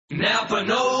Napa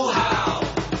know-how.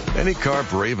 Any car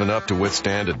brave enough to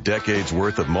withstand a decade's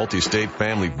worth of multi-state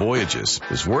family voyages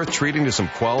is worth treating to some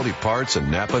quality parts and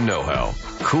Napa know-how.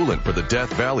 Coolant for the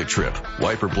Death Valley trip,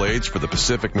 wiper blades for the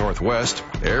Pacific Northwest,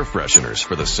 air fresheners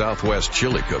for the Southwest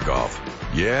chili cook-off.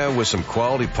 Yeah, with some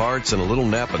quality parts and a little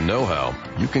Napa know-how,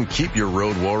 you can keep your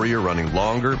road warrior running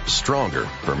longer, stronger,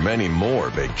 for many more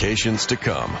vacations to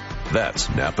come. That's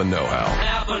Napa know-how.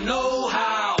 Napa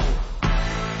know-how.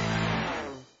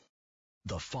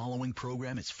 The following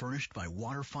program is furnished by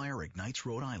WaterFire Ignites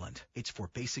Rhode Island. It's for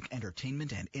basic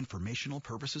entertainment and informational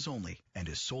purposes only and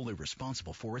is solely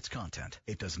responsible for its content.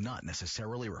 It does not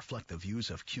necessarily reflect the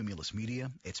views of Cumulus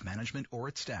Media, its management, or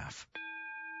its staff.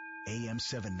 AM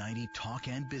 790 Talk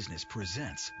and Business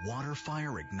presents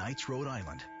WaterFire Ignites Rhode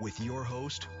Island with your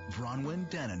host, Bronwyn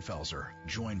Dannenfelser.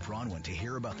 Join Bronwyn to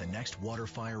hear about the next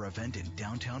WaterFire event in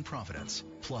downtown Providence,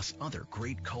 plus other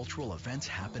great cultural events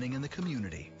happening in the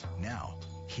community. Now,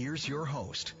 here's your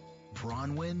host,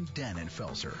 Bronwyn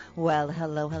Dannenfelser. Well,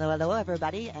 hello,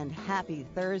 everybody, and happy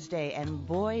Thursday. And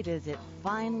boy, does it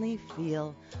finally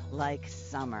feel like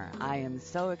summer. I am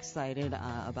so excited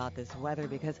about this weather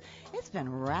because it's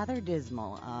been rather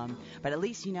dismal. But at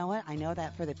least, you know what? I know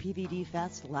that for the PVD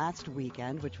Fest last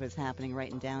weekend, which was happening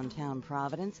right in downtown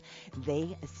Providence,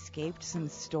 they escaped some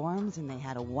storms and they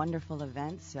had a wonderful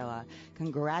event. So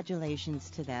congratulations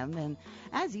to them. And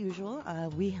as usual,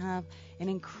 we have an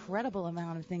incredible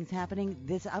amount of things happening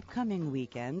this upcoming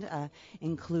weekend,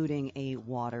 including a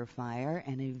water fire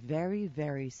and a very,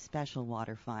 very special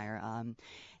water fire.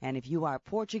 And if you are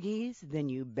Portuguese, then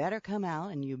you better come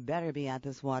out and you better be at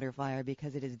this water fire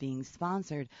because it is being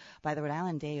sponsored by the Rhode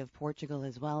Island Day of Portugal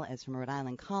as well as from Rhode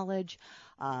Island College.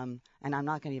 And I'm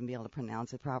not going to even be able to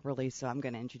pronounce it properly, so I'm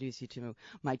going to introduce you to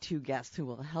my two guests who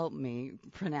will help me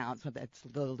pronounce what that's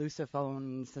the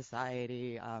Lusophone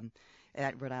Society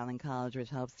at Rhode Island College, which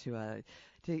helps to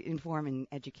inform and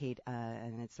educate,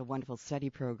 and it's a wonderful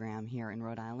study program here in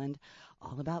Rhode Island,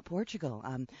 all about Portugal.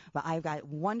 But I've got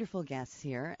wonderful guests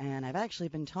here, and I've actually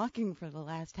been talking for the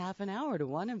last half an hour to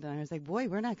one of them. I was like, boy,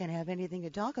 we're not going to have anything to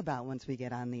talk about once we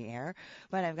get on the air.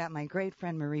 But I've got my great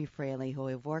friend Marie Fraley, who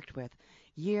I've worked with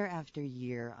year after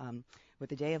year with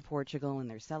the Day of Portugal and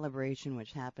their celebration,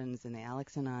 which happens in the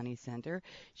Alex Anani Center.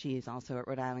 She is also at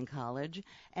Rhode Island College.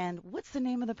 And what's the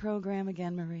name of the program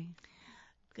again, Marie?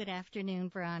 Good afternoon,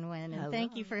 Bronwyn, and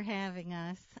thank you for having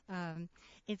us.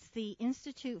 It's the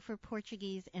Institute for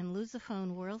Portuguese and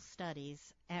Lusophone World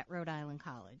Studies at Rhode Island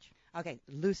College. Okay,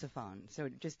 Lusophone. So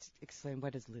just explain,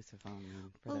 what does Lusophone mean?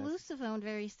 Well, Lusophone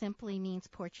very simply means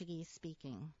Portuguese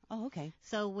speaking. Oh, okay.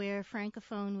 So where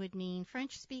Francophone would mean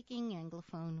French speaking,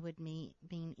 Anglophone would mean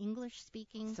English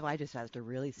speaking. So I just asked a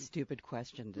really stupid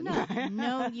question, didn't I?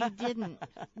 No, you didn't.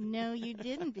 No, you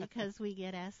didn't, because we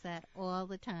get asked that all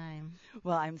the time.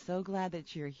 Well, I'm so glad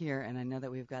that you're here, and I know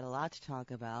that we've got a lot to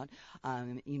talk about,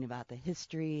 about the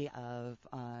history of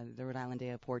the Rhode Island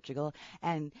Day of Portugal.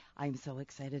 And I'm so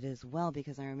excited as well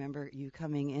because I remember you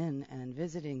coming in and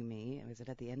visiting me. Was it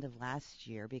at the end of last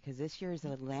year? Because this year is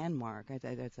a landmark.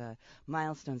 It's a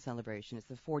milestone celebration. It's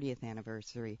the 40th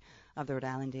anniversary of the Rhode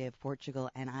Island Day of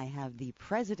Portugal, and I have the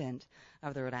president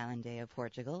of the Rhode Island Day of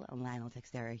Portugal, Lionel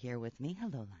Texera, here with me. Hello,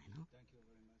 Lionel. Thank you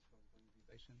very much for the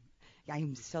invitation.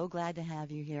 I'm so glad to have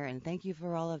you here, and thank you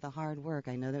for all of the hard work.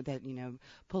 I know that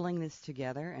pulling this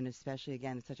together, and especially,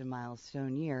 again, it's such a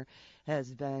milestone year,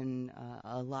 has been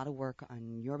a lot of work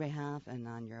on your behalf and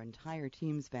on your entire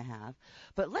team's behalf.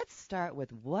 But let's start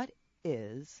with, what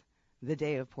is the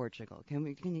Day of Portugal? Can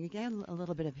you get a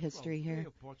little bit of history here? The Day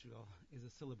of Portugal is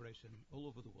a celebration all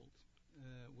over the world.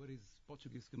 Whereas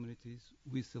Portuguese communities,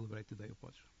 we celebrate the Day of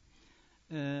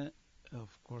Portugal.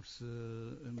 Of course,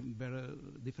 very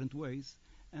different ways.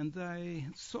 And I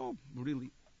saw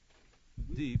really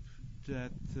deep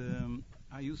that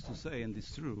I used to say, and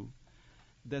it's true,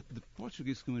 that the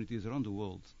Portuguese communities around the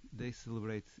world, they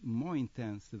celebrate more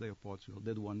intense the Day of Portugal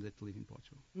than the one that live in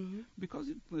Portugal. Mm-hmm. Because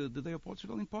the Day of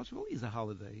Portugal in Portugal is a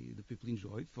holiday. The people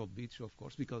enjoy it for beach, of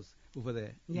course, because over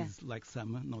there it's like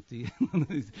summer, not the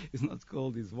it's not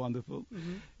cold, it's wonderful.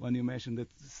 Mm-hmm. When you mentioned that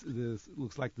this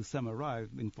looks like the summer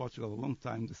arrived, in Portugal a long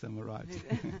time the summer arrived.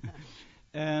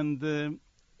 And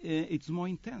it's more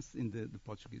intense in the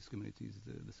Portuguese communities,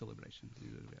 the celebration.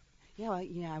 Yeah, well,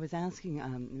 I was asking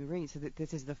Marie. So that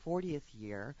this is the 40th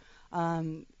year.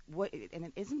 Can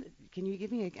you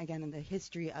give me again the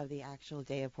history of the actual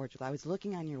Day of Portugal? I was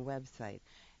looking on your website,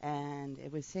 and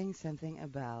it was saying something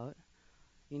about,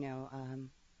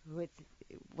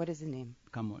 what is the name?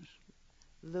 Camões.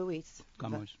 Luis.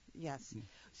 Camões. Yes. Yeah.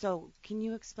 So can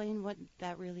you explain what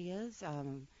that really is?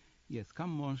 Yes,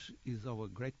 Camões is our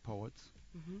great poet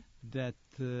that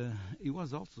he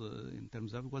was also, in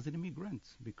terms of, was an immigrant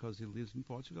because he lives in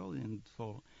Portugal, and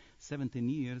for 17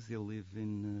 years he lived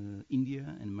in India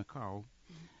and Macau.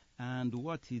 And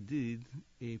what he did,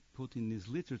 he put in his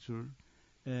literature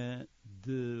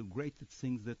the greatest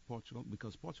things that Portugal,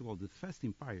 because Portugal, the first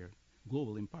empire,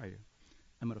 global empire.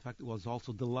 As a matter of fact, it was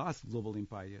also the last global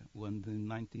empire when in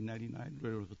 1999 we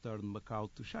returned Macau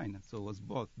to China. So it was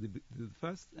both the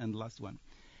first and the last one.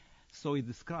 So he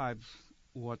describes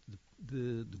what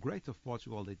the great of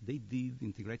Portugal that they did,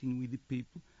 integrating with the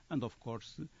people, and of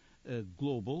course,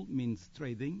 global means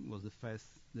trading was the first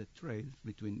that trade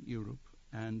between Europe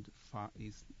and Far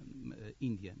East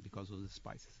India because of the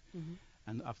spices.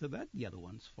 And after that, the other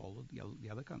ones followed, the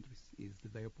other countries. Is the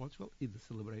Day of Portugal, is the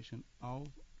celebration of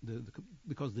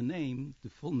because the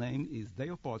full name is Day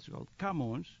of Portugal,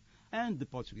 Camões, and the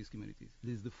Portuguese communities.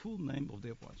 This is the full name of Day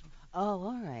of Portugal. Oh,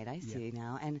 all right, I see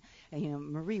now. And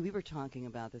Marie, we were talking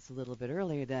about this a little bit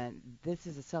earlier, that this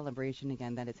is a celebration,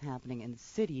 again, that it's happening in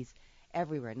cities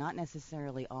everywhere, not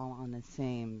necessarily all on the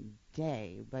same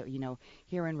day, but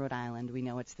here in Rhode Island we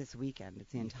know it's this weekend.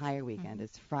 It's the entire weekend.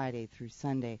 It's Friday through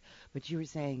Sunday. But you were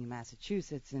saying in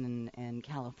Massachusetts and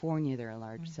California there are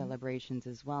large celebrations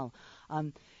as well.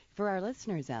 For our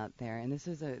listeners out there, and this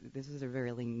is a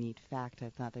really neat fact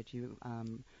I thought that you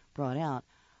brought out.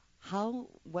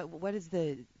 What is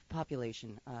the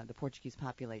population, the Portuguese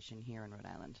population here in Rhode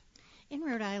Island? In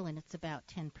Rhode Island, it's about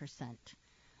 10%.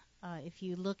 If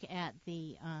you look at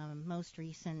the most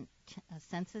recent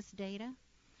census data,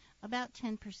 about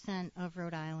 10% of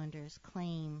Rhode Islanders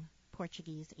claim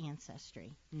Portuguese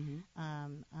ancestry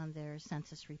on their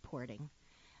census reporting.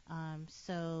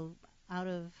 So out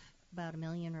of about 1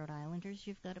 million Rhode Islanders,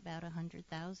 you've got about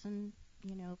 100,000,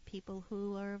 people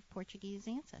who are of Portuguese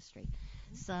ancestry.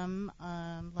 Some,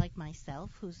 like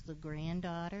myself, who's the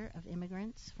granddaughter of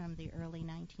immigrants from the early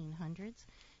 1900s,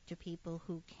 to people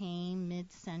who came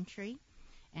mid-century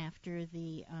after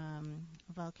the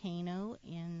volcano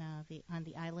on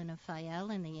the island of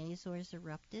Fayal in the Azores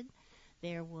erupted.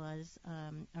 There was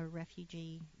a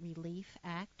refugee relief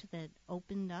act that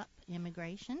opened up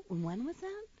immigration. When was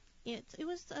that? It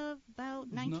was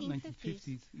about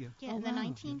 1950s. Yeah. Yeah, in the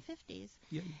 1950s.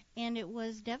 Yeah. And it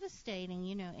was devastating,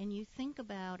 and you think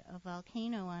about a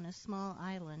volcano on a small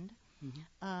island.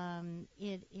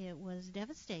 It was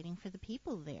devastating for the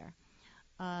people there.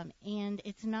 And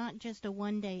it's not just a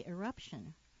one-day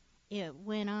eruption. It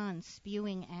went on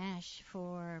spewing ash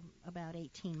for about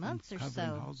 18 months or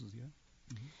so. Houses, yeah.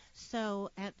 So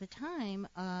at the time,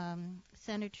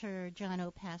 Senator John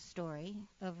O. Pastore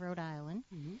of Rhode Island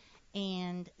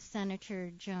and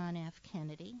Senator John F.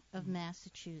 Kennedy of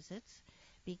Massachusetts,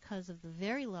 because of the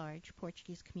very large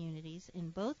Portuguese communities in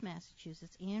both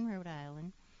Massachusetts and Rhode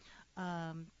Island,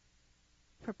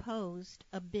 proposed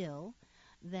a bill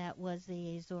that was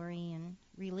the Azorean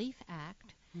Relief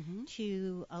Act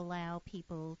to allow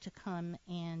people to come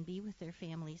and be with their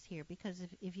families here. Because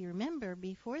if you remember,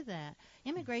 before that,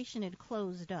 immigration had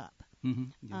closed up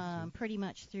pretty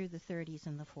much through the 30s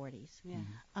and the 40s.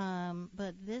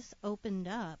 But this opened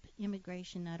up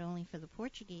immigration not only for the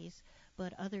Portuguese,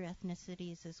 but other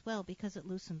ethnicities as well, because it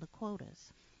loosened the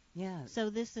quotas. Yeah. So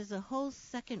this is a whole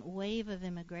second wave of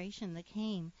immigration that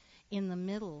came in the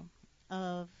middle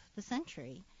of the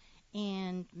century.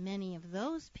 And many of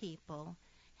those people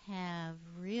have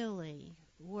really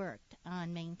worked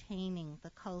on maintaining the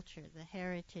culture, the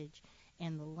heritage,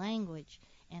 and the language.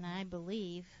 And I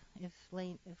believe, if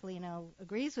Lionel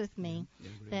agrees with me,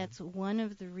 that's one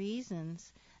of the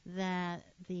reasons that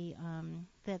the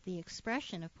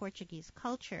expression of Portuguese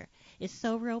culture is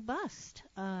so robust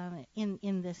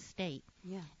in this state.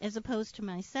 Yeah. As opposed to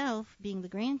myself being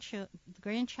the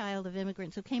grandchild of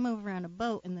immigrants who came over on a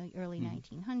boat in the early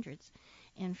 1900s.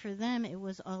 And for them, it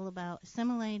was all about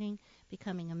assimilating,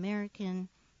 becoming American,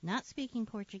 not speaking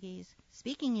Portuguese,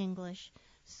 speaking English,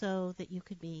 so that you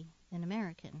could be an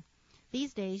American.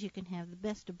 These days, you can have the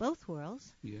best of both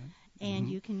worlds, and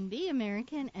you can be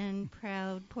American and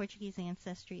proud Portuguese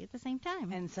ancestry at the same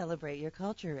time. And celebrate your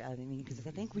culture. I mean, because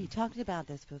I think we talked about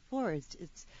this before.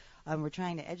 We're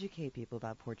trying to educate people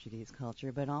about Portuguese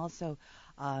culture, but also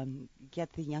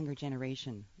get the younger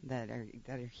generation that are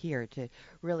here to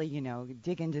really,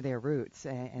 dig into their roots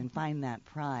and find that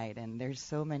pride. And there's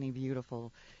so many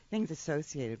beautiful things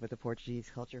associated with the Portuguese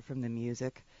culture, from the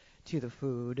music to the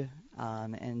food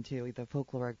and to the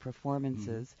folkloric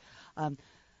performances.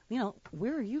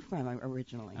 Where are you from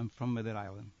originally? I'm from Madeira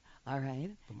Island. All right.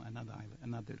 from another island,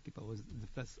 another archipelago. Was the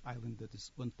first island that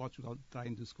is when Portugal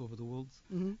trying to discover the world.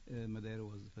 Madeira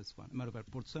was the first one. Matter of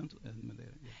fact, Porto Santo and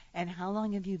Madeira. Yeah. And how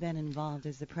long have you been involved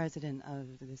as the president of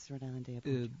this Rhode Island Day of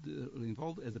Portugal?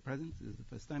 Involved as the president is the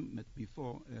first time. But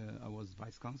before I was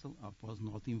vice consul, I was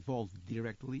not involved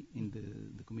directly in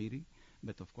the committee.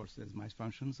 But of course, as my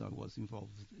functions, I was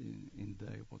involved in the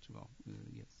Day of Portugal.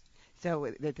 Yes. So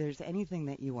if there's anything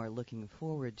that you are looking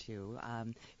forward to,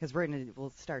 because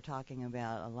we'll start talking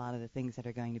about a lot of the things that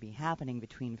are going to be happening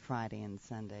between Friday and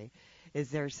Sunday. Is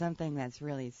there something that's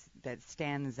really that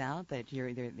stands out that you're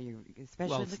especially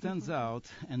well, stands for? out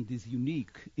and is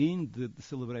unique in the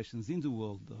celebrations in the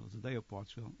world of the Day of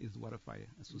Portugal is the WaterFire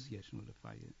Association.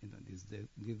 WaterFire, this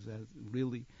gives us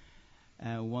really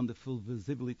wonderful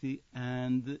visibility,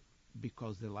 and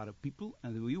because there are a lot of people,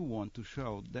 and we want to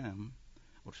show them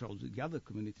or show the other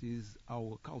communities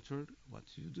our culture, what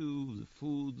you do, the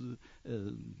food,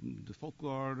 the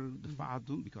folklore, the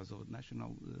fado, because of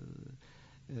national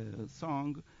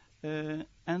song, and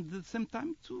at the same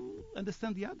time to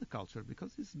understand the other culture,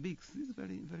 because it's big, it's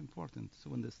very, very important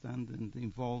to understand and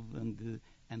involve, and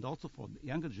also for the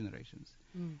younger generations.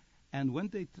 And when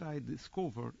they try to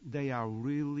discover, they are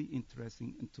really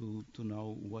interesting to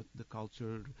know what the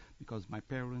culture, because my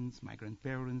parents, my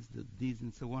grandparents did this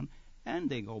and so on,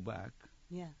 and they go back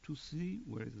to see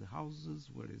where is the houses,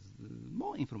 where is the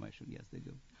more information. Yes, they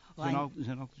do. Well,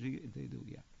 Genealogy, they do,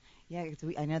 yeah. Yeah,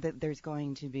 I know that there's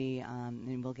going to be,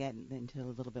 and we'll get into a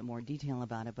little bit more detail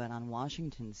about it, but on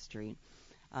Washington Street,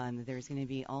 there's going to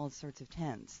be all sorts of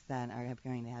tents that are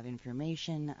going to have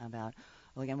information about,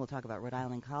 well, again, we'll talk about Rhode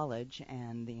Island College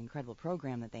and the incredible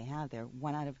program that they have there.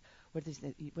 One out of,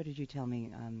 what did you tell me,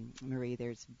 Marie?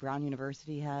 There's Brown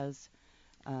University has...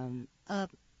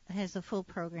 has a full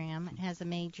program, has a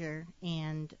major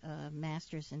and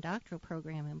master's and doctoral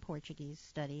program in Portuguese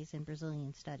studies and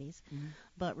Brazilian studies.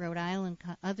 But Rhode Island,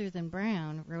 other than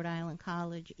Brown, Rhode Island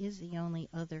College is the only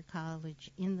other college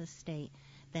in the state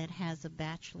that has a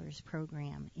bachelor's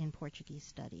program in Portuguese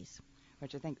studies.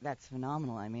 Which I think that's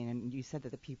phenomenal. I mean, and you said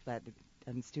that the people that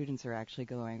students are actually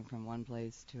going from one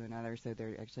place to another, so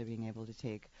they're actually being able to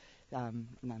take,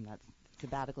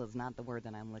 sabbatical is not the word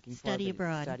that I'm looking for. Study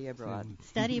abroad. Study abroad.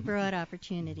 Study abroad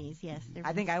opportunities, yes.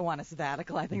 I think I want a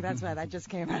sabbatical. I think that's why that just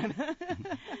came out.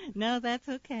 No, that's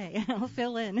okay. I'll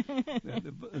fill in.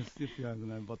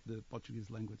 About the Portuguese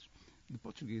language. The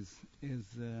Portuguese is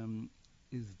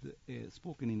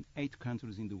spoken in 8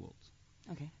 countries in the world.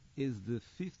 Okay. Is the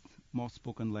 5th most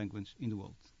spoken language in the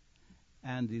world,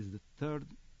 and is the 3rd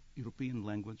European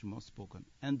language most spoken,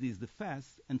 and is the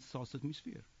fast and south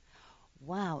hemisphere.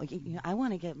 Wow. I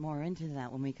want to get more into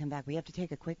that when we come back. We have to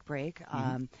take a quick break.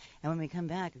 And when we come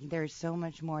back, there's so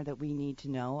much more that we need to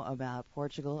know about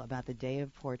Portugal, about the Day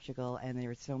of Portugal, and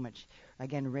there's so much,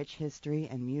 again, rich history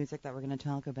and music that we're going to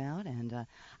talk about. And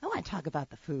I want to talk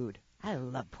about the food. I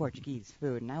love Portuguese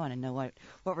food, and I want to know what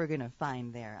we're going to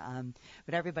find there.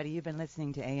 But everybody, you've been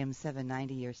listening to AM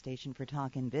 790, your station for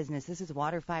talking business. This is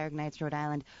WaterFire Ignites Rhode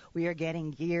Island. We are getting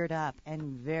geared up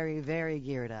and very, very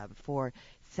geared up for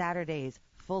Saturday's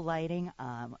full lighting,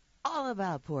 all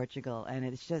about Portugal, and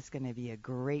it's just going to be a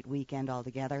great weekend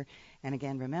altogether. And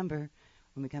again, remember,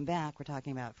 when we come back, we're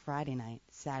talking about Friday night.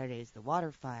 Saturday's the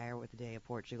WaterFire with the Day of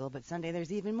Portugal, but Sunday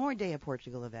there's even more Day of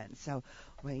Portugal events. So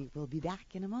we will be back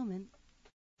in a moment.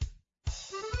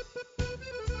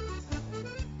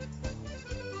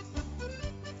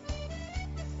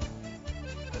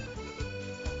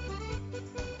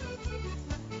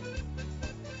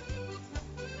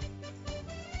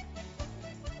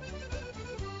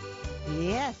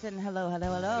 Yes, and hello,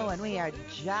 and we are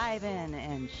jiving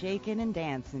and shaking and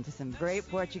dancing to some great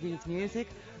Portuguese music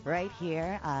right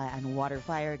here on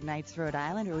WaterFire Ignites Rhode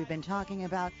Island, where we've been talking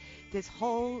about this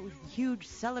whole huge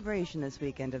celebration this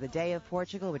weekend of the Day of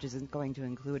Portugal, which is going to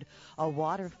include a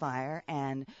water fire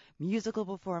and musical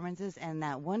performances, and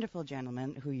that wonderful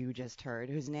gentleman who you just heard,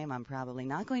 whose name I'm probably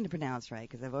not going to pronounce right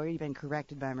because I've already been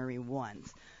corrected by Marie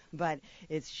once, but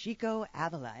it's Chico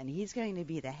Avila, and he's going to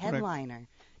be the headliner. Correct.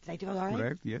 Did I do it all right?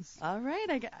 Correct, yes. All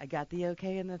right, I got the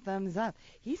okay and the thumbs up.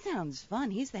 He sounds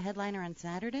fun. He's the headliner on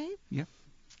Saturday? Yeah.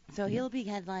 So he'll be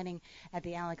headlining at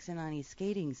the Alex Anani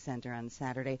Skating Center on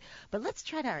Saturday. But let's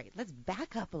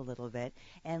back up a little bit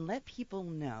and let people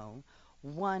know,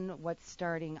 one, what's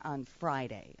starting on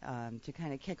Friday to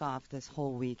kind of kick off this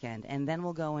whole weekend. And then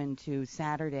we'll go into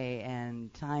Saturday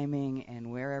and timing and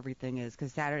where everything is,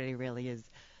 because Saturday really is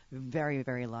very,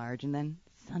 very large. And then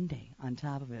Sunday on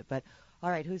top of it. But all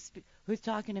right, who's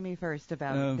talking to me first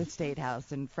about the State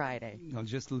House and Friday? No,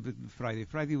 just a little bit Friday.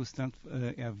 Friday we start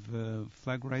have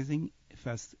flag raising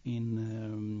fest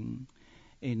in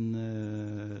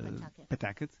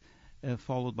Pawtucket,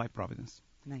 followed by Providence.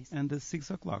 Nice. And at 6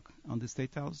 o'clock on the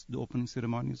State House, the opening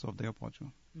ceremonies of Day of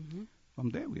Portugal. Mm-hmm. From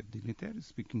there, we have dignitaries,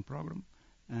 speaking program,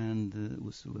 and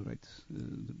we'll celebrate.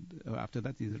 After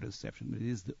that is the reception. But it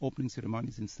is the opening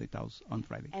ceremonies in State House on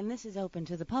Friday. And this is open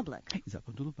to the public. It's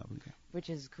open to the public. Yeah. Which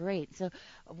is great. So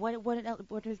what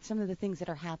are some of the things that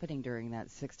are happening during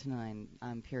that 6 to 9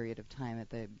 period of time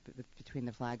between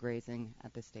the flag raising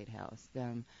at the State House?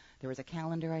 There was a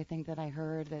calendar, I think, that I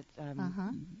heard that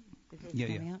Yeah,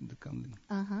 coming out? the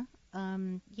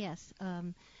calendar. Yes.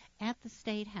 At the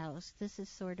State House, this is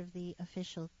sort of the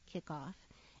official kickoff.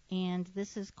 And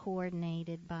this is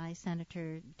coordinated by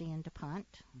Senator Dan DuPont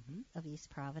of East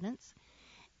Providence.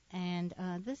 And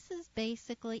this is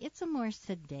basically, it's a more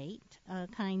sedate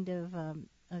kind of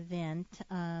event.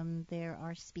 There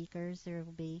are speakers. There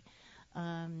will be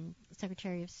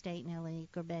Secretary of State Nellie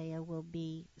Gorbea will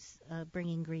be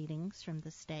bringing greetings from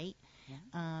the state.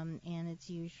 Yeah. And it's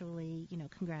usually,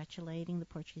 congratulating the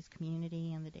Portuguese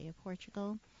community on the Day of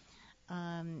Portugal.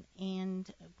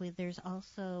 There's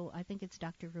also, I think it's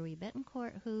Dr. Rui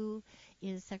Betancourt, who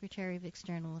is Secretary of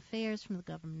External Affairs from the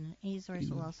government of Azores,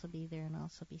 will also be there and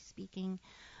also be speaking.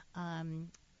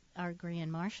 Our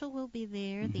Grand Marshal will be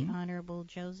there, the Honorable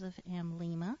Joseph M.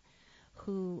 Lima,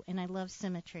 who, and I love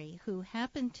symmetry, who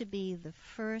happened to be the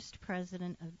first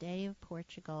president of Day of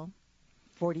Portugal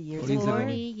 40 years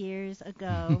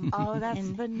ago. Oh, that's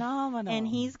phenomenal. And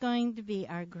he's going to be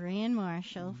our Grand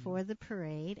Marshal for the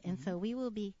parade, and so we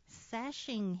will be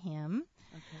sashing him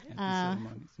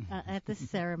at the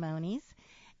ceremonies.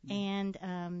 And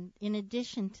in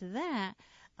addition to that,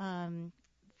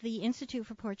 the Institute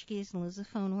for Portuguese and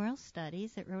Lusophone World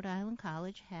Studies at Rhode Island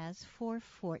College has for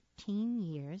 14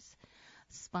 years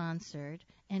sponsored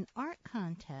an art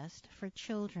contest for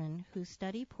children who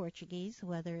study Portuguese,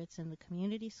 whether it's in the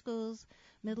community schools,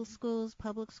 middle schools,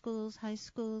 public schools, high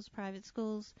schools, private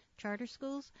schools, charter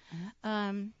schools,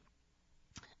 around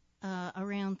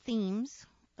themes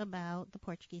about the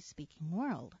Portuguese-speaking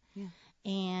world. Yeah.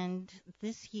 And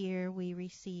this year we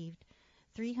received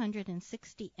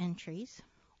 360 entries.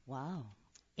 Wow.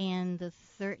 And the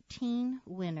 13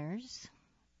 winners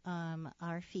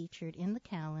are featured in the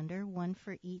calendar, one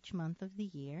for each month of the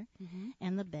year,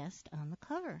 and the best on the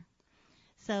cover.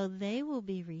 So they will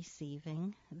be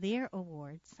receiving their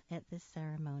awards at this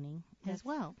ceremony as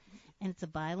well. And it's a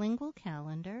bilingual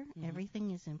calendar.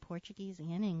 Everything is in Portuguese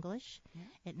and English. Yeah.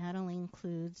 It not only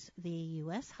includes the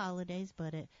U.S. holidays,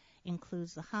 but it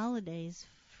includes the holidays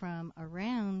from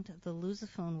around the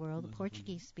Lusophone world, the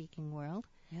Portuguese-speaking world,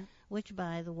 which,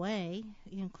 by the way,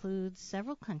 includes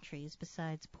several countries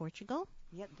besides Portugal.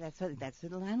 Yep, that's what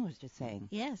Lan was just saying.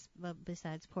 Yes, but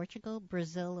besides Portugal,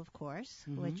 Brazil, of course,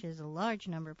 which is a large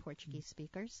number of Portuguese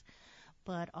speakers,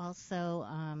 but also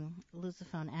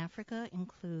Lusophone Africa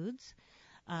includes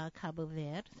Cabo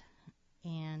Verde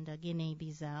and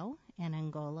Guinea-Bissau and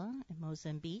Angola and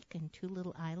Mozambique and two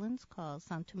little islands called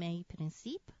São Tomé e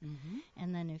Príncipe.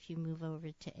 And then if you move over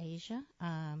to Asia,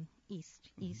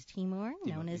 East Timor,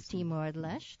 known as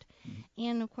Timor-Leste,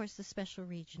 and of course the special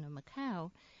region of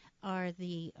Macau are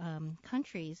the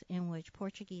countries in which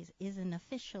Portuguese is an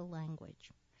official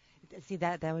language. See,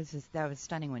 that was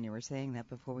stunning when you were saying that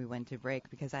before we went to break,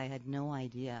 because I had no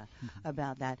idea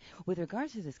about that. With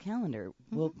regards to this calendar,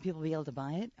 will people be able to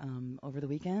buy it over the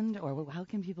weekend, or how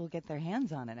can people get their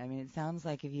hands on it? I mean, it sounds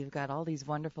like if you've got all these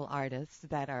wonderful artists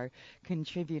that are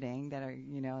contributing, that are,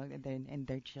 and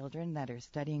their children that are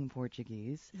studying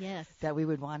Portuguese, that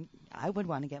I would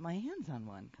want to get my hands on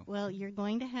one. Well, you're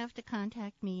going to have to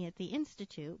contact me at the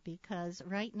Institute, because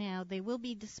right now they will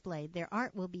be displayed. Their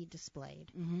art will be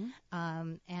displayed.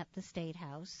 At the State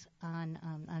House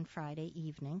on Friday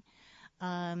evening.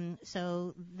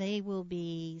 So they will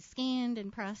be scanned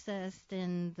and processed,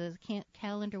 and the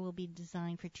calendar will be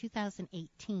designed for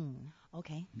 2018.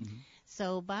 Okay.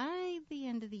 So by the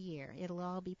end of the year, it'll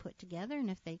all be put together, and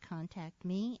if they contact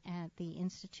me at the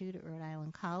Institute at Rhode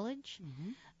Island College,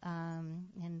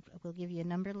 and we'll give you a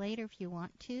number later if you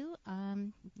want to,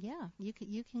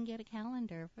 you can get a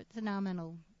calendar. It's a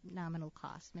nominal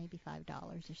cost, maybe $5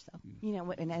 or so.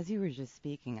 And as you were just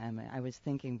speaking, I was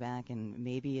thinking back, and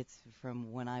maybe it's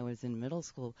from when I was in middle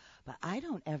school, but I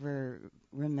don't ever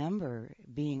remember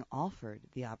being offered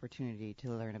the opportunity to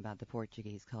learn about the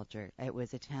Portuguese culture. It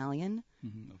was Italian,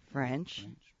 French,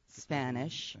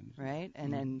 Spanish, right?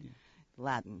 And then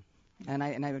Latin.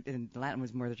 And Latin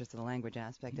was more just the language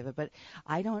aspect of it, but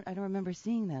I don't remember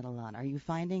seeing that a lot. Are you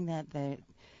finding that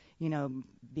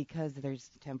because there's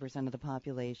 10% of the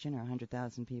population or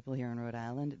 100,000 people here in Rhode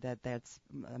Island, that's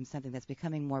something that's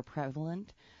becoming more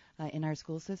prevalent in our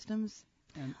school systems.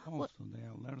 And also, they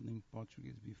are learning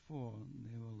Portuguese before.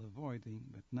 They were avoiding,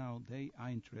 but now they are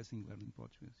interested in learning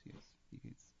Portuguese. Yes.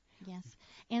 Yes.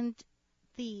 And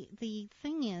the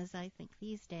thing is, I think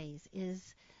these days,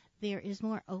 is there is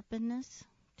more openness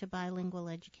to bilingual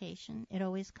education. It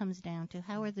always comes down to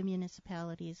how are the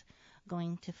municipalities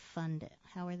going to fund it?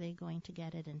 How are they going to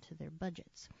get it into their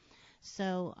budgets?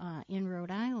 So in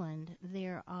Rhode Island,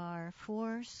 there are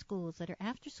 4 schools that are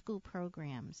after-school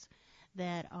programs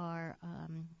that are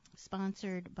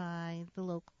sponsored by the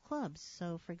local clubs.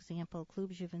 So, for example,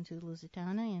 Club Juventude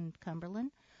Lusitana in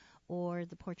Cumberland, or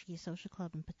the Portuguese Social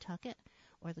Club in Pawtucket,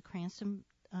 or the Cranston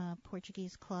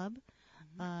Portuguese Club,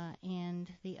 and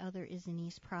the other is in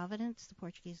East Providence, the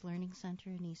Portuguese Learning Center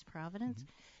in East Providence.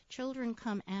 Children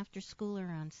come after school or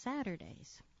on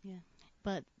Saturdays. Yeah.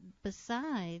 But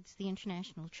besides the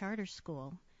International Charter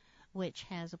School, which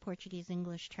has a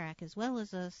Portuguese-English track as well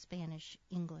as a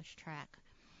Spanish-English track,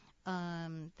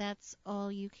 that's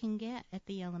all you can get at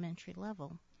the elementary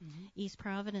level. East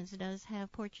Providence does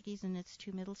have Portuguese in its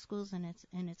 2 middle schools and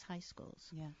its high schools.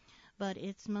 Yeah. But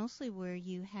it's mostly where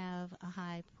you have a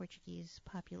high Portuguese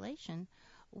population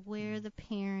where the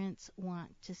parents want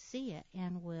to see it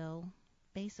and will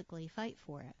basically fight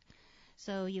for it.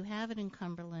 So you have it in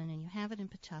Cumberland and you have it in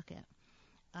Pawtucket.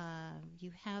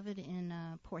 You have it in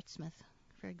Portsmouth,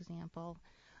 for example,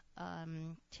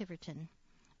 Tiverton,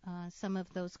 some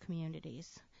of those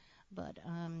communities. But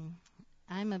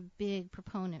I'm a big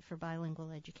proponent for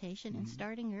bilingual education and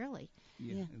starting early.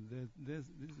 Yeah. There's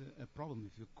a problem,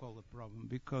 if you call a problem,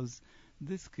 because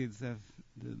these kids have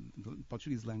the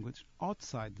Portuguese language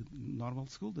outside the normal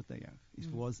school that they have. If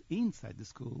it was inside the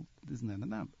school, this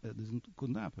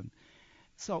couldn't happen.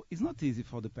 So it's not easy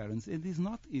for the parents. It is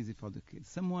not easy for the kids.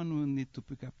 Someone will need to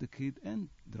pick up the kid and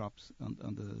drops on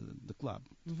the club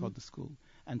for the school,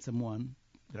 and someone,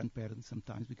 grandparents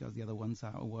sometimes, because the other ones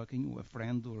are working, or a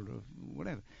friend or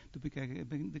whatever, to pick up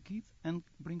the kids and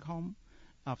bring home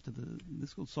after the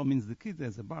school. So it means the kid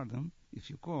has a burden, if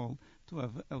you call, to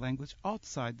have a language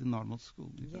outside the normal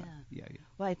school. Yeah.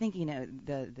 Well, I think,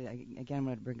 again,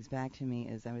 what it brings back to me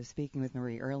is I was speaking with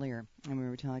Marie earlier, and we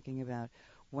were talking about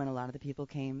when a lot of the people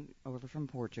came over from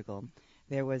Portugal,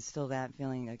 there was still that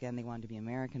feeling, again, they wanted to be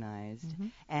Americanized,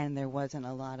 and there wasn't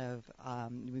a lot of,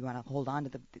 we want to hold on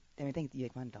to I think you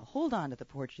wanted to hold on to the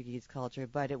Portuguese culture,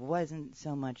 but it wasn't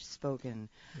so much spoken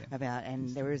about, and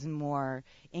there was more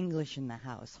English in the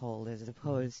household as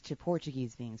opposed to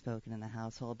Portuguese being spoken in the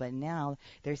household. But now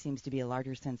there seems to be a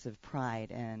larger sense of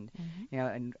pride, and,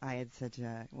 and I had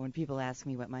said, when people ask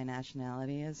me what my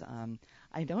nationality is,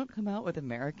 I don't come out with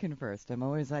American first. I'm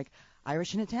always like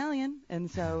Irish and Italian. And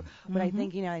so, but I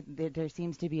think, there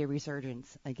seems to be a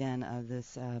resurgence again of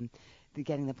this,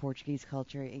 getting the Portuguese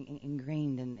culture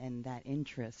ingrained and that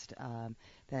interest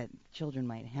that children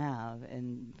might have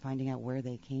and finding out where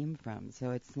they came from.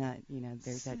 So it's not,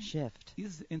 there's that shift.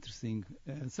 It's interesting.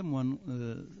 Someone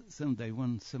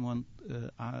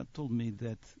told me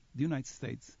that the United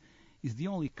States is the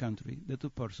only country that a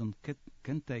person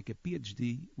can take a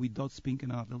PhD without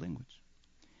speaking another language.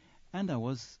 And I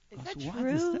was... Is that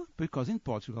true? Because in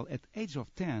Portugal, at age of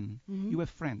 10, you have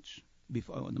French.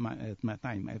 Before at my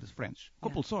time, I was French.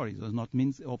 Compulsory does not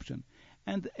mean option.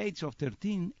 And at the age of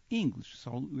 13, English.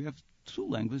 So we have 2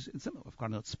 languages. It's, of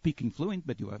course, not speaking fluent,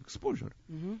 but you have exposure.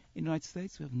 In the United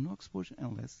States, we have no exposure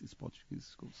unless it's Portuguese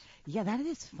schools. Yeah, that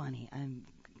is funny.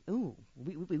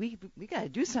 We got to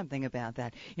do something about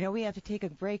that. We have to take a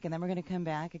break, and then we're going to come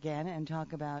back again and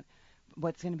talk about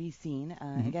what's going to be seen.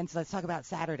 Again, so let's talk about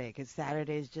Saturday, because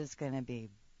Saturday is just going to be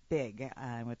big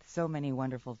with so many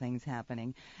wonderful things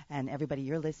happening. And everybody,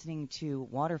 you're listening to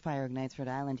WaterFire Ignites Rhode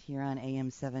Island here on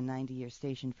AM 790, your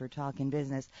station for talk and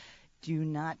business. Do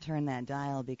not turn that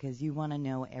dial, because you want to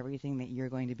know everything that you're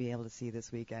going to be able to see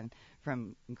this weekend,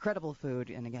 from incredible food.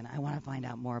 And again, I want to find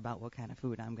out more about what kind of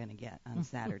food I'm going to get on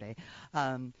Saturday,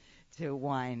 to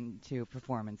wine, to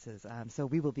performances. So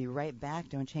we will be right back.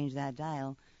 Don't change that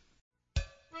dial.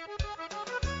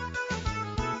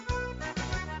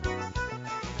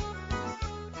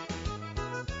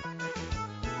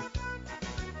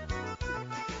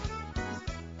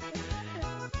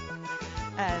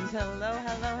 And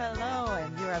hello,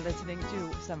 and you are listening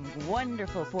to some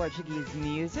wonderful Portuguese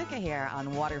music here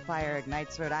on WaterFire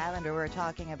Ignites Rhode Island, where we're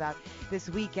talking about this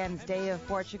weekend's Day of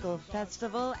Portugal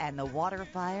Festival and the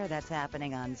WaterFire that's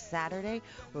happening on Saturday,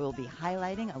 where we'll be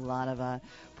highlighting a lot of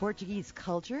Portuguese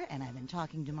culture. And I've been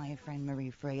talking to my friend Marie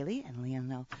Fraley and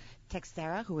Lionel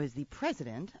Teixeira, who is the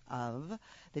president of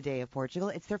the Day of Portugal.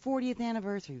 It's their 40th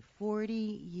anniversary, 40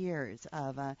 years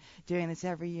of doing this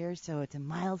every year, so it's a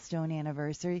milestone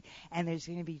anniversary, and there's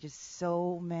going to be just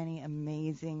so many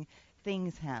amazing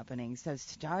things happening. So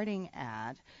starting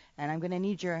at, and I'm going to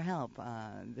need your help,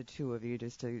 the two of you,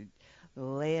 just to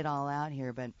lay it all out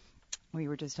here, but we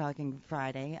were just talking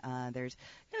Friday. There's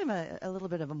kind of a little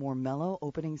bit of a more mellow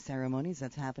opening ceremonies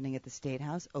that's happening at the State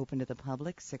House, open to the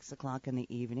public, 6 o'clock in the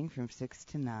evening from 6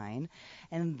 to 9.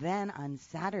 And then on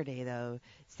Saturday, though,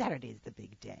 Saturday's the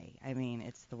big day. I mean,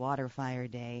 it's the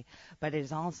WaterFire Day, but it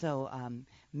is also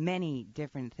many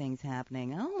different things happening,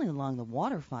 not only along the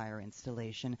WaterFire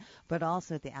installation, but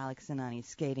also at the Alex Zanani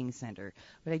Skating Center.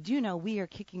 But I do know we are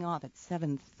kicking off at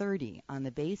 7:30 on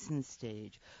the Basin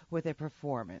stage with a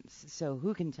performance. So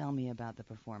who can tell me about the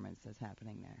performance that's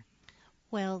happening there?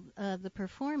 Well, the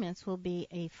performance will be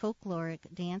a folkloric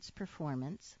dance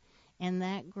performance, and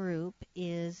that group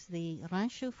is the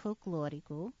Rancho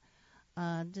Folclórico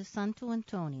de Santo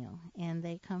Antonio, and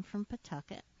they come from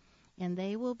Pawtucket, and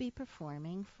they will be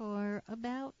performing for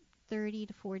about 30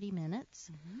 to 40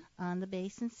 minutes on the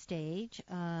Basin stage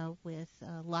with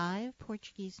live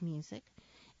Portuguese music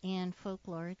and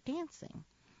folkloric dancing.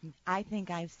 I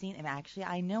think I've seen them. Actually,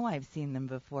 I know I've seen them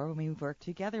before when we worked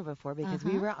together before because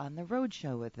we were on the road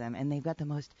show with them, and they've got the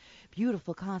most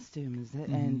beautiful costumes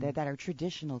and that are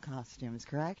traditional costumes,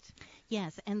 correct?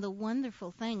 Yes, and the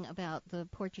wonderful thing about the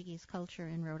Portuguese culture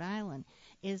in Rhode Island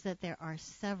is that there are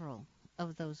several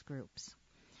of those groups.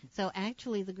 So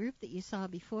actually, the group that you saw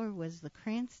before was the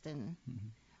Cranston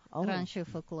Rancho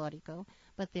Folclórico,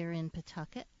 but they're in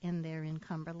Pawtucket and they're in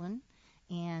Cumberland.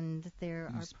 And there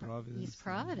East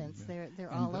Providence. They're and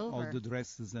all over. All the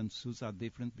dresses and suits are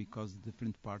different because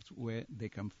different parts where they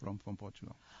come from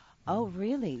Portugal. Oh,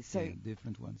 really? So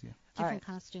different ones, yeah. Different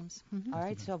costumes. All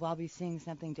right, so I'll be seeing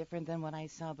something different than what I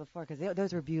saw before because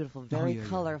those were beautiful, very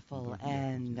colorful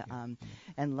and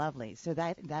lovely. So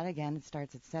that again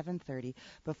starts at 7:30.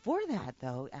 Before that,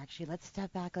 though, actually, let's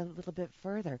step back a little bit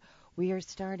further. We are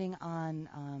starting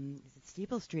on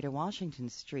Steeple Street or Washington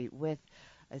Street with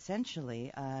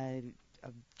essentially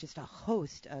just a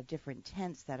host of different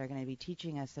tents that are going to be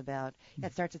teaching us about.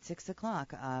 It starts at 6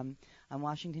 o'clock on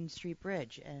Washington Street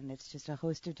Bridge, and it's just a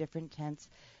host of different tents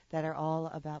that are all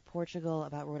about Portugal,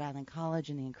 about Rhode Island College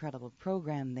and the incredible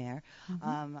program there.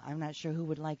 I'm not sure who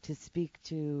would like to speak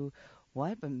to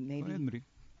what, but maybe. Henry.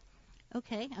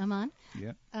 Okay, I'm on.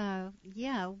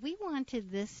 Yeah. We wanted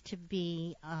this to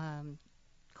be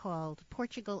called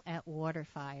Portugal at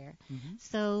WaterFire.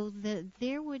 So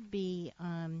there would be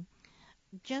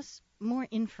just more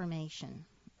information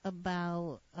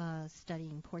about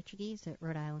studying Portuguese at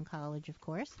Rhode Island College, of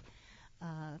course,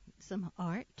 some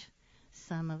art,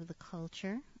 some of the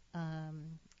culture.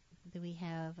 We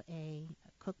have a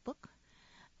cookbook,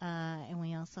 and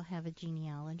we also have a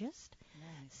genealogist.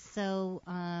 Nice. So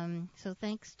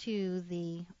thanks to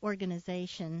the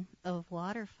organization of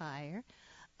WaterFire,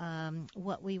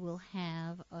 what we will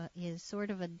have is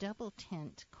sort of a double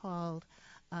tent called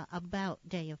About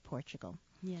Day of Portugal.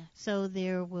 Yeah. So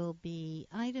there will be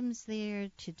items there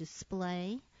to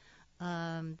display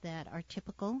that are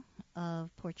typical of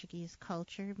Portuguese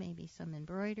culture, maybe some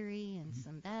embroidery and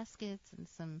some baskets and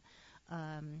some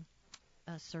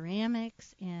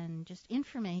ceramics and just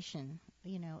information,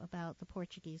 about the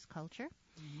Portuguese culture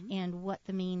and what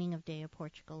the meaning of Day of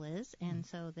Portugal is, and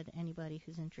so that anybody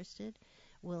who's interested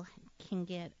can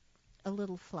get a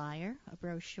little flyer, a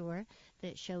brochure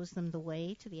that shows them the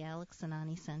way to the Alex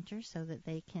Zanani Center so that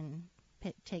they can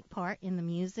take part in the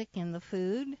music and the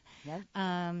food. Yep.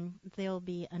 There'll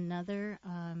be another,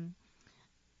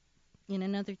 in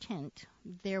another tent,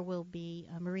 there will be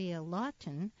Maria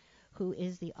Lawton, who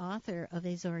is the author of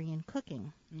Azorean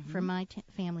Cooking, From My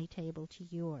Family Table to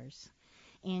Yours.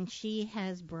 And she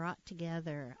has brought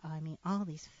together, all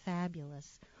these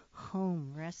fabulous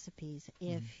home recipes.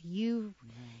 If you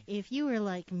were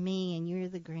like me and you're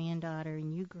the granddaughter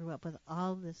and you grew up with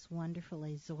all this wonderful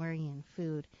Azorean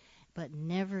food but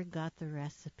never got the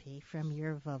recipe from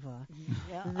your vava,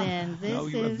 then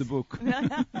this is the book.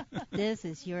 This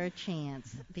is your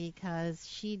chance because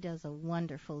she does a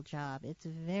wonderful job. It's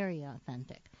very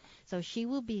authentic. So she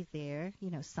will be there,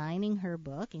 signing her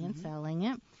book and selling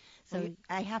it. So well,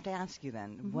 I have to ask you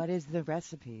then, what is the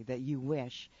recipe that you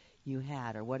wish you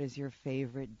had, or what is your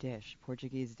favorite dish,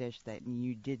 Portuguese dish, that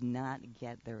you did not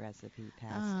get the recipe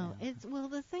passed down?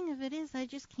 The thing of it is I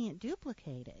just can't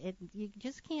duplicate it. You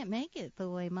just can't make it the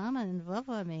way Mama and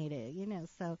Vava made it,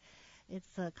 So it's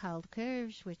called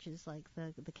curves, which is like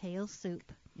the kale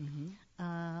soup.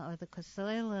 or the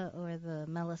cazuela, or the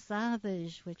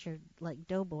melasadas, which are like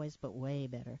doughboys but way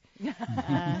better.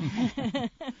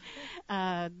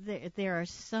 There are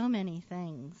so many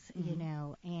things, you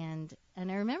know, and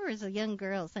I remember as a young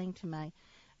girl saying to my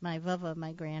vova,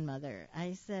 my grandmother,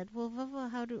 I said, well, vova,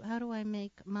 how do I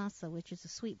make masa, which is a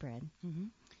sweetbread,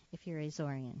 if you're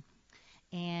Azorian?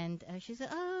 And she said,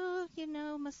 oh, you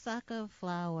know, masaka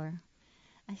flour.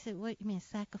 I said, what, you mean a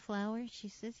sack of flour? She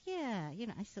says, yeah. You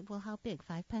know, I said, well, how big,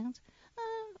 5 pounds?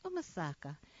 A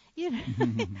masaka. You know,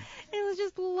 it was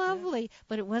just lovely,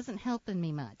 but it wasn't helping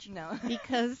me much. No.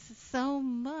 Because so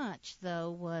much,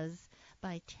 though, was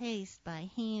by taste, by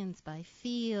hands, by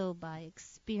feel, by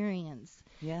experience.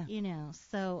 Yeah. You know,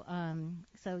 so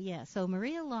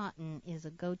Maria Lawton is a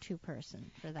go-to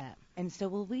person for that. And so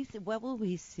what will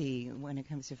we see when it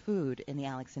comes to food in the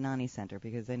Alex Anani Center?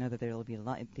 Because I know that there will be a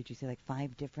lot. Did you say like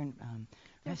 5 different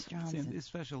restaurants? It's a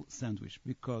special sandwich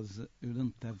because you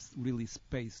don't have really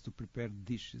space to prepare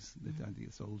dishes. That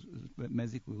idea. So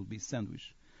basic will be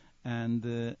sandwich,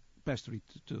 and pastry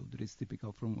too. That is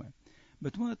typical from where.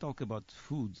 But when I talk about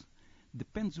food,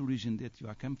 depends the region that you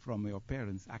are come from. Your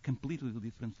parents are completely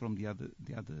different from the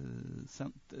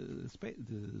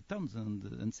towns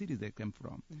and cities they come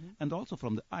from, and also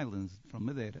from the islands, from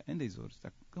Madeira and the Azores.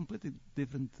 Are completely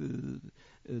different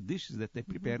dishes that they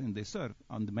prepare and they serve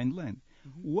on the mainland.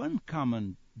 One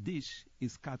common dish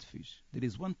is catfish. There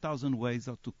is 1,000 ways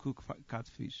how to cook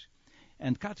catfish,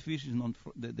 and catfish is not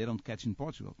they don't catch in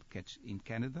Portugal, catch in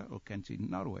Canada or catch in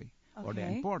Norway, or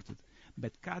they're imported.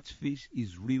 But catfish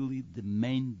is really the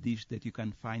main dish that you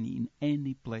can find in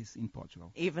any place in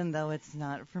Portugal. Even though it's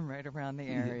not from right around the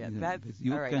area.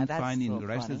 You can find in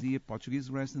restaurants funny. here, Portuguese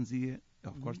restaurants here.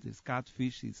 Of course, this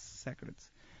catfish is sacred,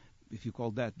 if you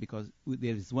call that, because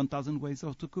there is 1,000 ways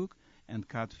of to cook, and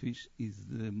catfish is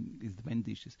the main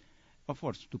dishes. Of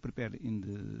course, to prepare in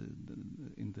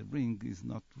the ring is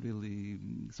not really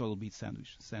so it'll be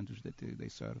sandwich that they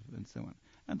serve and so on,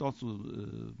 and also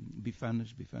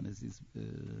bifanas. Bifanas is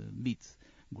meat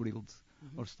grilled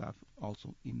or stuff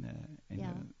also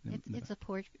it's a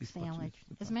pork sandwich.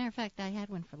 Portuguese. As a matter of fact, I had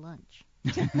one for lunch.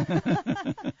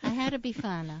 I had a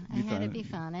bifana.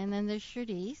 And then there's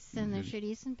chorizo, and there's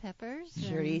chorizo and peppers.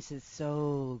 Chorizo is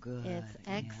so good. It's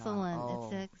excellent.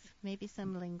 Oh. It's maybe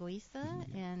some linguiça,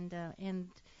 and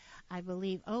I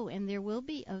believe. Oh, and there will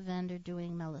be a vendor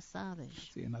doing melasadas.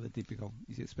 See, another typical,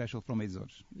 special from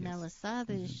Azores. Yes.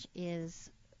 Melasadas is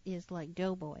like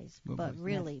doughboys, but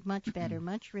really much better,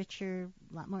 much richer,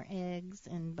 a lot more eggs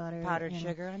and butter. Powdered and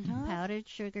sugar on top? Powdered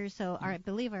sugar. So I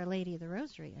believe Our Lady of the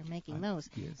Rosary are making those.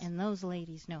 Yes. And those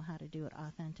ladies know how to do it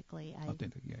authentically. I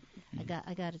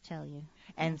got to tell you.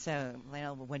 And so,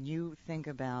 Lionel, when you think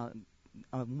about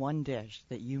one dish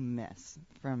that you miss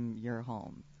from your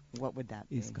home, what would that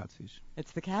be? It's catfish.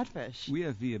 It's the catfish. We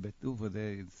have here, but over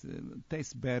there it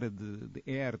tastes better. The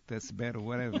air tastes better.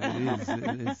 Whatever it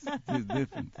is, it's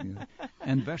different. You know.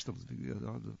 And vegetables,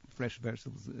 all the fresh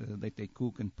vegetables they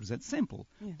cook and present simple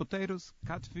potatoes,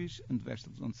 catfish, and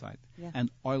vegetables on side, and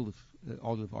olive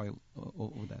oil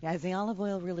over that. Yeah, is the olive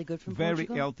oil really good from Very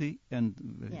Portugal? healthy and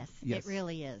Yes, it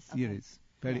really is. Okay. It is.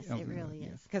 Very Yes, it really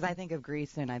is. Because I think of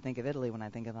Greece and I think of Italy when I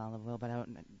think of olive oil, but I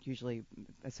don't usually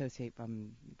associate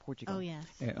Portugal. Oh, yes.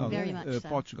 Very much so.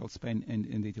 Portugal, Spain,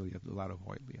 and Italy have a lot of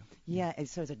oil, Yeah,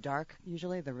 so is it dark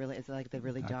usually? It's like the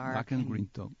really dark. Black and green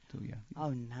too, yeah. Oh,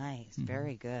 nice.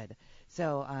 Very good.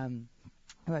 So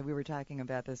we were talking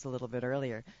about this a little bit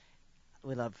earlier.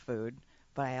 We love food.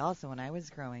 But I also, when I was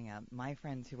growing up, my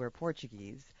friends who were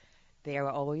Portuguese, they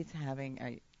were always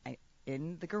having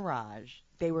in the garage,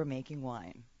 they were making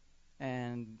wine,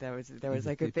 and there was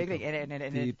like a big thing, and it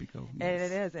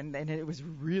is, and it was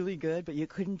really good, but you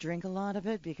couldn't drink a lot of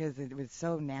it because it was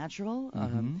so natural,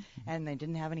 and they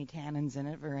didn't have any tannins in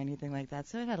it or anything like that,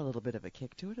 so it had a little bit of a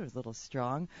kick to it. It was a little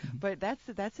strong, but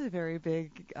that's a very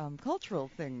big cultural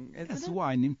thing, isn't it?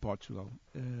 Wine in Portugal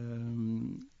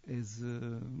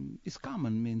is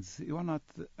common. Means you are not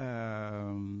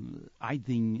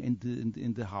hiding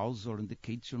in the house or in the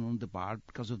kitchen or in the bar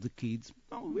because of the kids.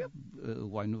 No, we have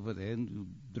wine over there and you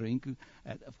drink.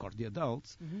 Of course, the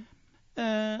adults.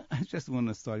 I just want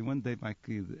a story. One day, my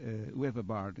kid, we have a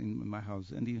bar in my house,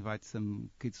 and he invites some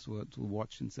kids to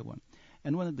watch and so on.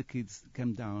 And one of the kids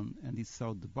came down and he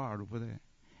saw the bar over there,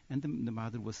 and the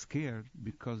mother was scared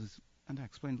because. And I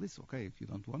explained, listen, okay, if you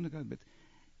don't want to go, but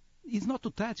it's not to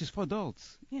touch, it's for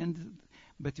adults.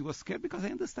 But he was scared because I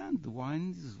understand the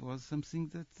wine was something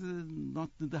that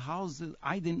not the house.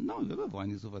 I didn't know the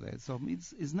wine is over there, so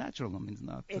it's natural. I mean, it's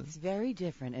not. It's very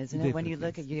different, isn't it? When you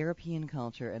look at European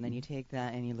culture and then you take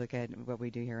that and you look at what we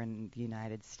do here in the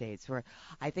United States, where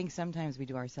I think sometimes we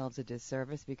do ourselves a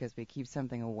disservice because we keep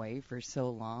something away for so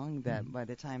long that by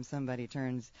the time somebody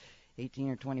turns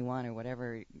 18 or 21 or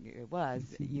whatever it was,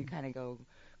 you kind of go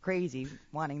crazy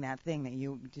wanting that thing that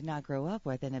you did not grow up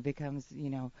with, and it becomes,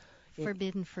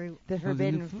 forbidden fruit. The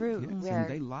forbidden fruit. Yes, where and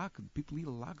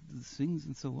people lock the things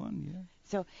and so on. Yeah.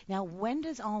 So now, when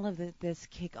does all of this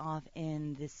kick off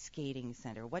in this skating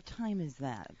center? What time is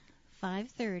that?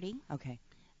 5:30. Okay.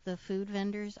 The food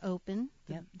vendors open.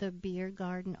 Yep. The beer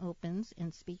garden opens.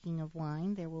 And speaking of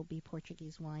wine, there will be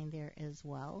Portuguese wine there as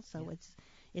well. So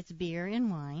it's beer and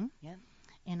wine. Yeah.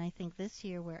 And I think this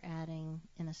year we're adding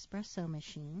an espresso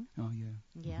machine. Oh, yeah.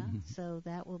 Yeah, so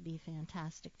that will be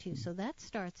fantastic, too. So that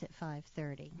starts at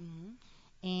 5:30.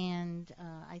 Mm-hmm. And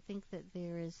I think that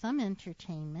there is some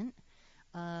entertainment,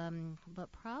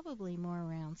 but probably more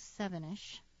around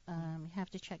 7-ish. You have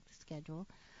to check the schedule.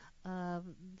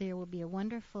 There will be a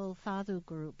wonderful fado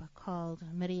group called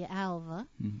Maria Alva,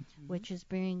 which is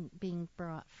being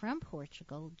brought from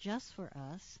Portugal just for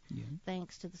us,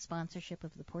 thanks to the sponsorship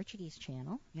of the Portuguese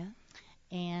channel. Yeah.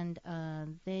 And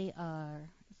they are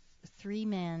 3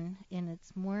 men, and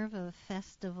it's more of a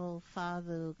festival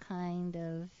fado kind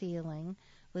of feeling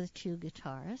with 2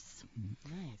 guitarists.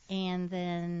 Nice. And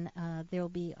then there will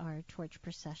be our torch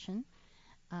procession.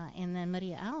 And then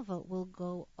Maria Alva will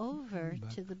go over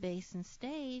to the basin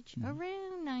stage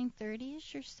around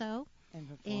 9:30ish or so,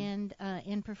 and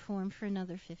perform for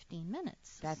another 15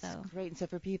 minutes. That's great. And so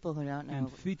for people who don't know, and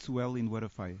fits well in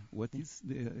WaterFire. What is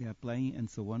they are playing and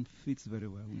so on fits very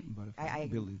well in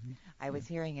WaterFire. I was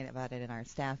hearing about it in our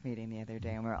staff meeting the other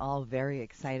day, and we're all very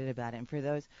excited about it. And for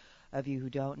those of you who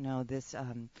don't know, this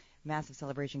massive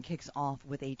celebration kicks off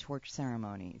with a torch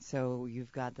ceremony. So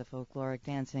you've got the folkloric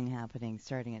dancing happening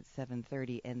starting at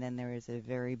 7:30, and then there is a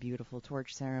very beautiful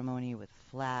torch ceremony with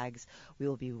flags. We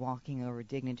will be walking over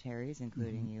dignitaries,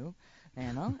 including you,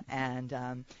 Randall, and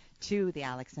to the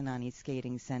Alex Anani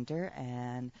Skating Center,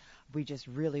 and we just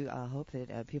really hope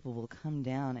that people will come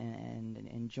down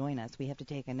and join us. We have to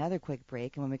take another quick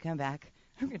break, and when we come back,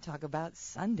 we're going to talk about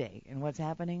Sunday and what's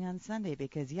happening on Sunday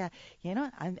because,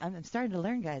 I'm starting to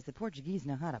learn, guys, the Portuguese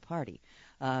know how to party.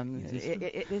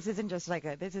 This isn't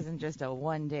just a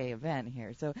one-day event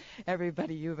here. So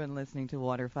everybody, you've been listening to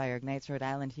WaterFire Ignites Rhode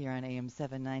Island here on AM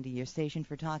 790, your station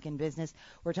for talking business.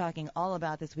 We're talking all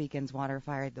about this weekend's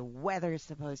WaterFire. The weather's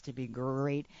supposed to be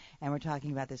great, and we're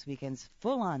talking about this weekend's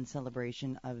full-on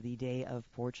celebration of the Day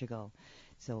of Portugal.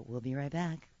 So we'll be right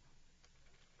back.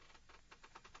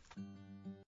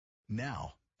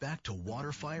 Now, back to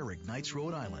WaterFire Ignites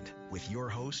Rhode Island with your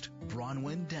host,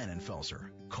 Bronwyn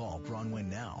Dannenfelser. Call Bronwyn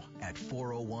now at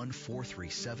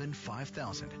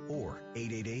 401-437-5000 or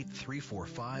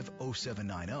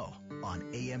 888-345-0790 on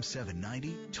AM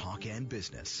 790 Talk and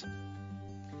Business.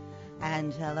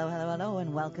 And hello,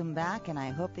 and welcome back. And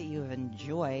I hope that you have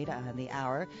enjoyed the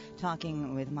hour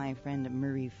talking with my friend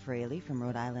Marie Fraley from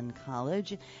Rhode Island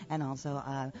College, and also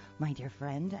my dear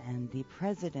friend and the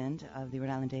president of the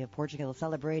Rhode Island Day of Portugal,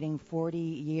 celebrating 40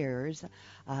 years.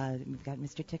 We've got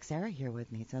Mr. Tixera here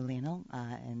with me. So, Lionel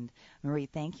and Marie,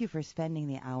 thank you for spending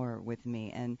the hour with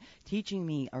me and teaching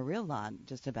me a real lot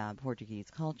just about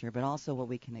Portuguese culture, but also what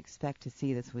we can expect to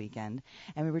see this weekend.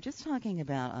 And we were just talking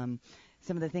about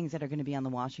some of the things that are going to be on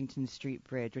the Washington Street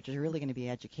Bridge, which is really going to be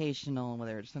educational,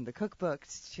 whether it's from the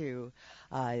cookbooks to,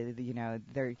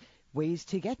 their ways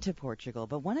to get to Portugal.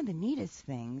 But one of the neatest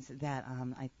things that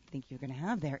I think you're going to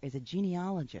have there is a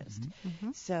genealogist.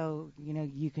 So,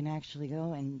 you can actually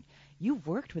go and you've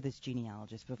worked with this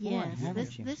genealogist before,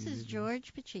 haven't you? This is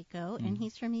George Pacheco, and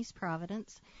he's from East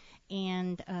Providence.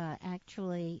 And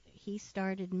actually, he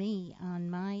started me on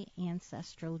my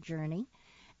ancestral journey.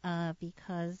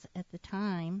 Because at the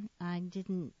time I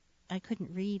couldn't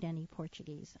read any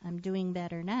Portuguese. I'm doing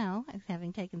better now,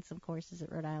 having taken some courses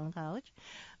at Rhode Island College.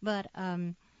 But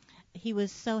he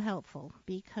was so helpful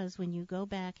because when you go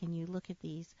back and you look at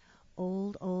these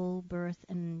old birth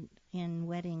and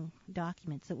wedding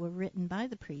documents that were written by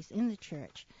the priests in the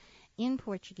church in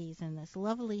Portuguese in this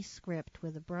lovely script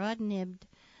with a broad-nibbed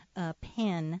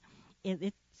pen,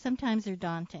 sometimes they're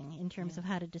daunting in terms of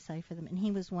how to decipher them, and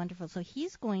he was wonderful. So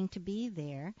he's going to be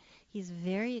there. He's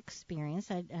very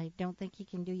experienced. I don't think he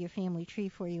can do your family tree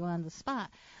for you on the spot,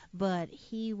 but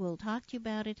he will talk to you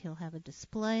about it. He'll have a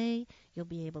display. You'll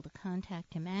be able to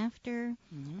contact him after.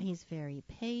 He's very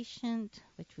patient,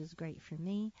 which was great for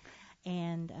me.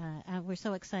 And we're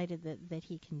so excited that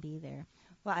he can be there.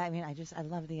 Well, I mean, I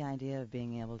love the idea of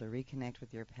being able to reconnect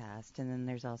with your past, and then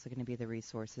there's also going to be the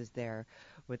resources there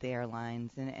with the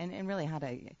airlines and really how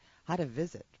to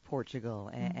visit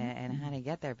Portugal and how to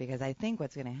get there, because I think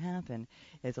what's going to happen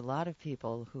is a lot of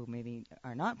people who maybe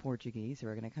are not Portuguese who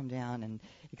are going to come down and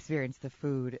experience the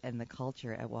food and the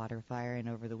culture at WaterFire and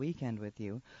over the weekend with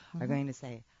you are going to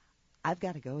say, I've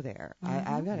got to go there.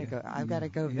 I've got to go. I've got to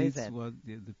go visit. It's what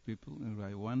the people,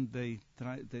 right? When they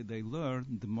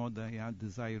learn, the more they are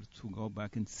desire to go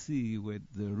back and see with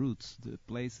the roots, the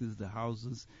places, the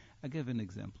houses. I give an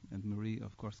example, and Marie,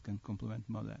 of course, can complement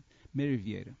more that. Mary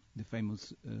Vieira, the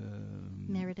famous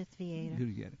Meredith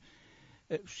Vieira.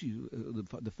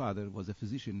 The father was a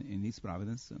physician in East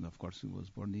Providence, and of course he was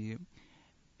born here.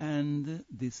 And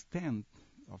this tent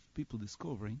of people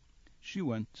discovering, she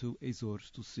went to Azores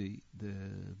to see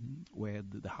where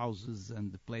the houses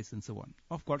and the place and so on.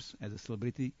 Of course, as a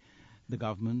celebrity, the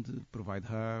government provide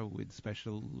her with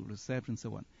special reception and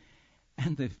so on.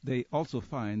 And they also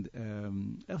find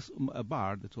a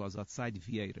bar that was outside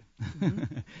Vieira.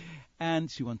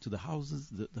 And she went to the houses,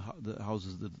 the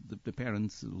houses the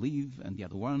parents live, and the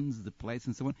other ones, the place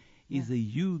and so on. Is a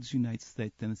huge United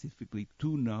States tendency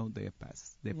to know their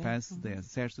past. Their past, their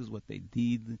ancestors, what they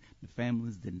did, the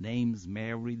families, the names,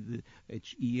 married,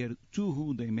 each year, to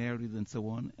who they married, and so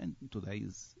on. And today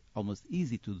is almost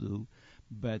easy to do,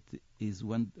 but is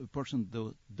when a person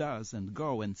does and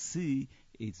go and see,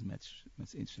 it's much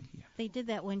interesting here. They did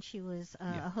that when she was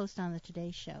a host on the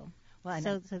Today Show. Well,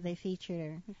 so they featured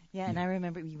her. Yeah, and I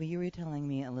remember you were telling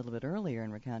me a little bit earlier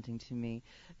and recounting to me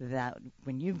that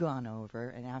when you've gone over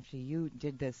and after you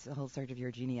did this whole sort of your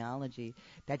genealogy,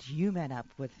 that you met up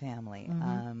with family,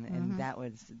 and that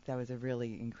was a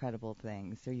really incredible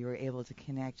thing. So you were able to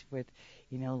connect with,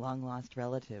 long lost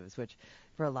relatives, which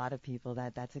for a lot of people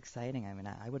that's exciting. I mean,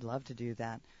 I would love to do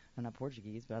that. I'm not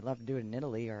Portuguese, but I'd love to do it in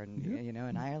Italy or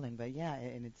in Ireland. But yeah,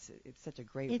 and it's such a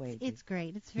great way. It's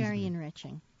great. It's very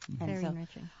enriching. Very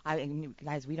enriching.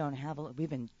 Guys, we've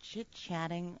been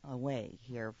chit-chatting away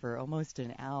here for almost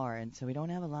an hour, and so we don't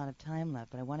have a lot of time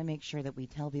left. But I want to make sure that we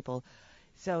tell people.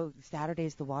 So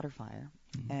Saturday's the WaterFire,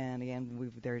 and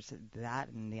again, there's that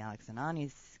in the Alex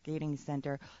Anani Skating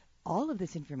Center. All of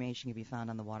this information can be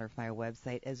found on the WaterFire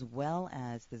website, as well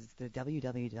as the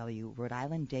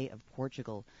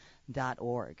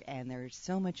www.rhode-Island-Day-of-Portugal.org. And there's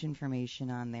so much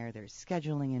information on there. There's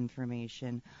scheduling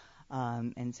information.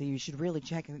 And so you should really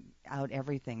check out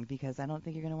everything, because I don't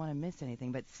think you're going to want to miss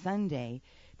anything. But Sunday,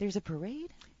 there's a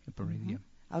parade? A parade, yeah.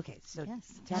 Okay, so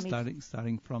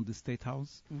starting from the State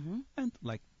House, and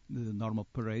like the normal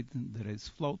parade, there is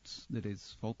floats, there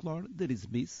is folklore, there is a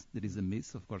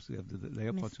miss. Of course, we have the Day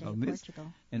of Portugal miss,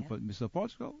 and for Miss of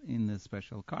Portugal in a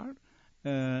special car,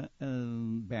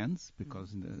 bands,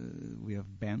 because we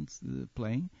have bands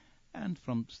playing, and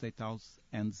from State House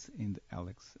ends in the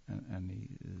Alex and the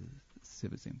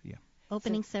Civic Center. Yeah.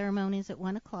 Opening ceremony is at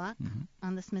 1 o'clock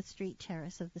on the Smith Street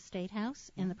Terrace of the State House,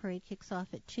 and the parade kicks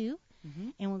off at 2.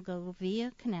 And we'll go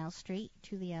via Canal Street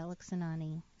to the Alex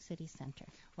Anani City Center.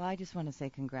 Well, I just want to say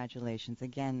congratulations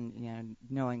again.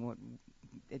 Knowing what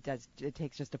it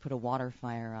takes just to put a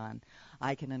WaterFire on,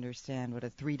 I can understand what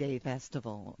a 3-day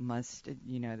festival must.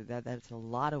 That's a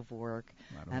lot of work,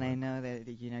 I know that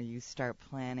you start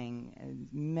planning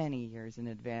many years in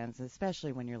advance,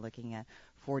 especially when you're looking at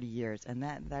 40 years, and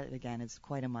that again is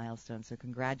quite a milestone. So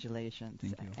congratulations.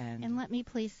 Thank you. And let me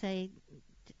please say,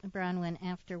 Bronwyn,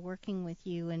 after working with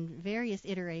you in various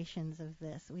iterations of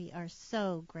this, we are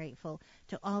so grateful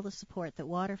to all the support that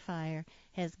WaterFire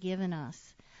has given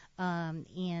us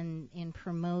in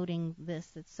promoting this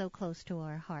that's so close to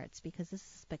our hearts, because this is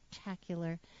a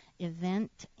spectacular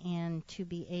event, and to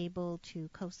be able to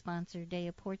co-sponsor Day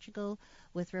of Portugal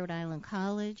with Rhode Island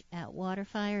College at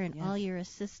WaterFire and all your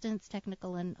assistance,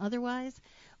 technical and otherwise,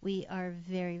 we are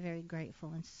very, very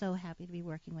grateful and so happy to be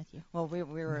working with you. Well, we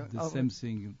were the same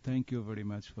thing. Thank you very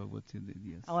much for what you did.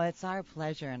 Yes. Oh, it's our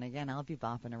pleasure. And again, I'll be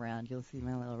bopping around. You'll see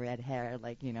my little red hair,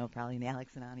 probably in the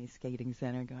Alex Anani Skating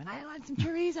Center, going, I want some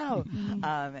chorizo,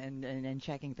 and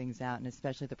checking things out, and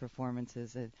especially the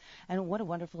performances. And what a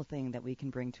wonderful thing that we can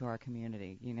bring to our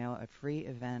community. A free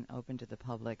event open to the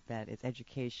public that is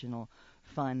educational,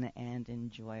 fun, and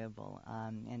enjoyable.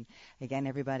 And again,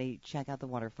 everybody, check out the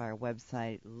WaterFire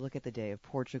website. Look at the Day of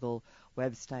Portugal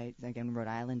website. Again,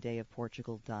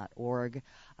 rhode-Island-Day-of-Portugal.org.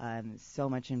 So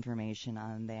much information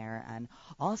on there. And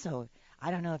also,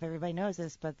 I don't know if everybody knows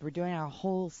this, but we're doing our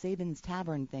whole Sabin's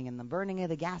Tavern thing and the burning of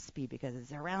the Gaspee, because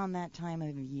it's around that time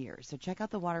of year. So check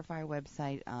out the WaterFire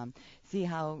website. See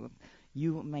how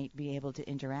you might be able to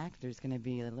interact. There's going to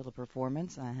be a little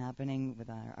performance happening with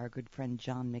our good friend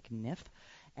John McNiff.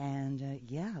 And,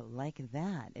 like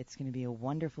that, it's going to be a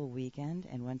wonderful weekend.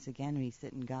 And once again, we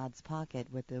sit in God's pocket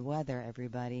with the weather,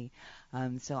 everybody.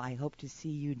 So I hope to see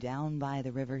you down by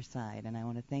the riverside. And I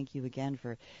want to thank you again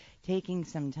for taking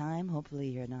some time. Hopefully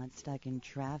you're not stuck in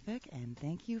traffic. And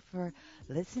thank you for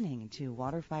listening to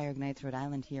WaterFire Ignites Rhode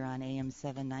Island here on AM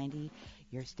 790,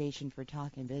 your station for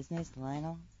talk and business.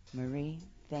 Lionel, Marie,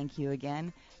 thank you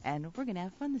again. And we're going to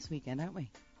have fun this weekend, aren't we?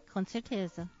 Com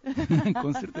certeza.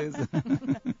 Com certeza.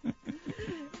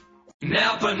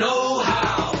 Napa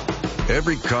know-how.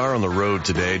 Every car on the road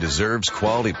today deserves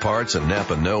quality parts and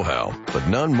Napa know-how, but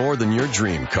none more than your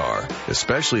dream car,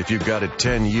 especially if you've got it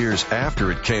 10 years after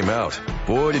it came out.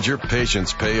 Boy, did your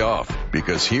patience pay off,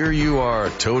 because here you are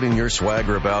toting your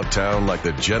swagger about town like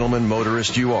the gentleman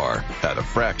motorist you are at a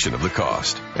fraction of the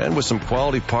cost. And with some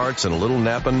quality parts and a little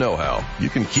Napa know-how, you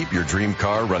can keep your dream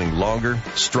car running longer,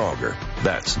 stronger.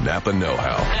 That's Napa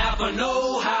know-how. Napa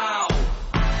know-how.